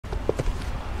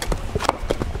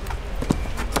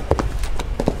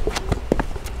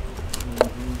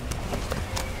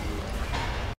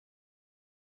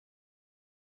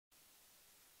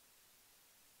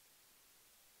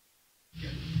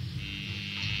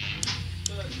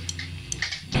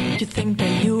You think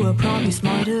that you are probably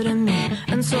smarter than me,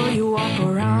 and so you walk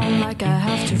around like I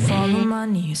have to fall on my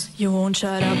knees. You won't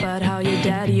shut up about how your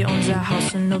daddy owns a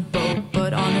house and a boat,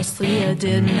 but honestly I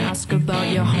didn't ask about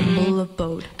your humble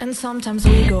abode. And sometimes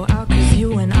we go out cause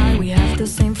you and I, we have the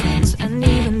same friends, and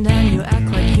even then you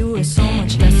act like you were so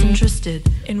much less interested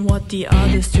in what the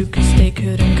others do, cause they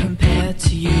couldn't compare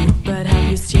to you. But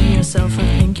have you seen yourself?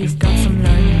 I think you've got some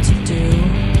learning to do.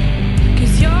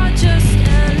 Cause you're just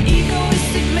an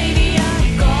egoistic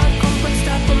maniac, got complex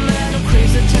type of man who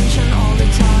craves attention all the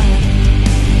time.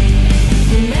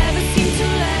 You never seem to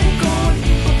let it go when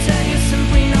people tell you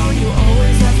simply no. You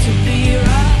always have to be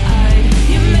right,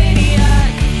 you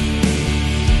maniac.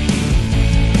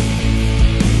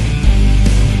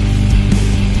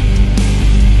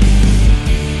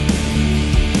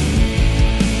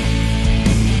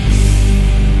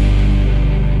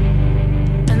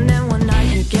 And then one night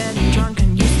you're getting drunk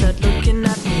and you start looking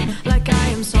at me like I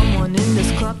am someone in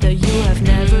this club that you have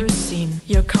never seen.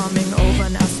 You're coming over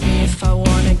and ask me if I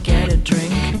wanna get a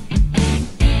drink.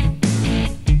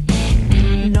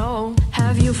 No,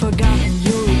 have you forgotten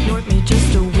you ignored me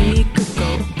just a week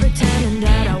ago, pretending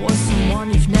that I was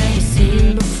someone you've never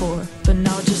seen before? But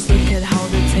now just look at how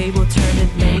the table turned,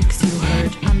 it makes you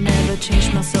hurt. I never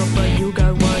changed myself, but you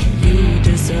got what you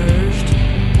deserved.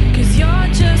 Cause you're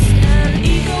just an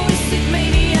egoistic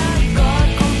maniac, got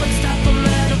complex type of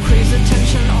man who craves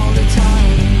attention all the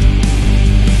time.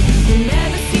 You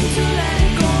never seem to let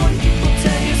it go when people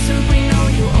tell you simply no.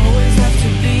 You always have to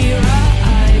be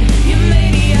right, you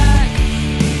maniac.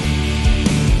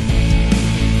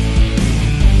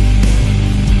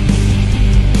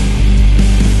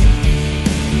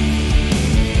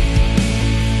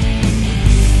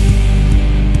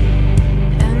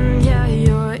 And yeah,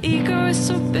 your ego is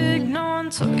so big, no one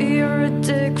told you you're a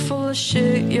dick, full of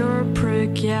shit, you're a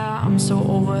prick. Yeah, I'm so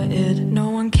over it. No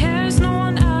one cares, no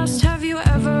one asked. Have you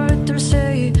ever heard them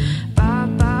say bye,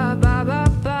 bye, bye, bye,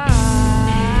 bye?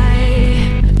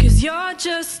 Cause you're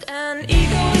just an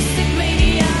egoistic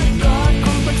maniac, got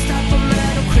complex type of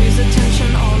man who craves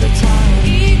attention all the time.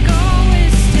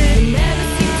 Egoistic, you never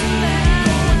seem to let it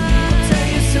go when people tell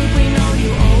you simply no.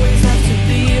 You always have to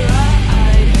be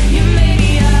right, you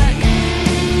maniac.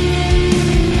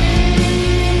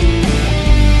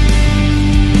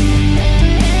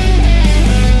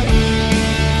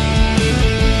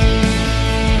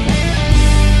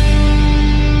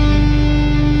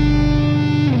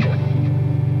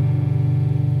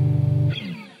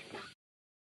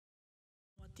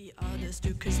 What the others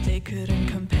do, cause they couldn't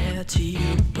compare to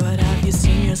you. But have you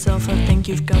seen yourself? I think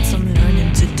you've got some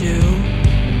learning to do.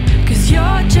 Cause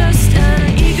you're just an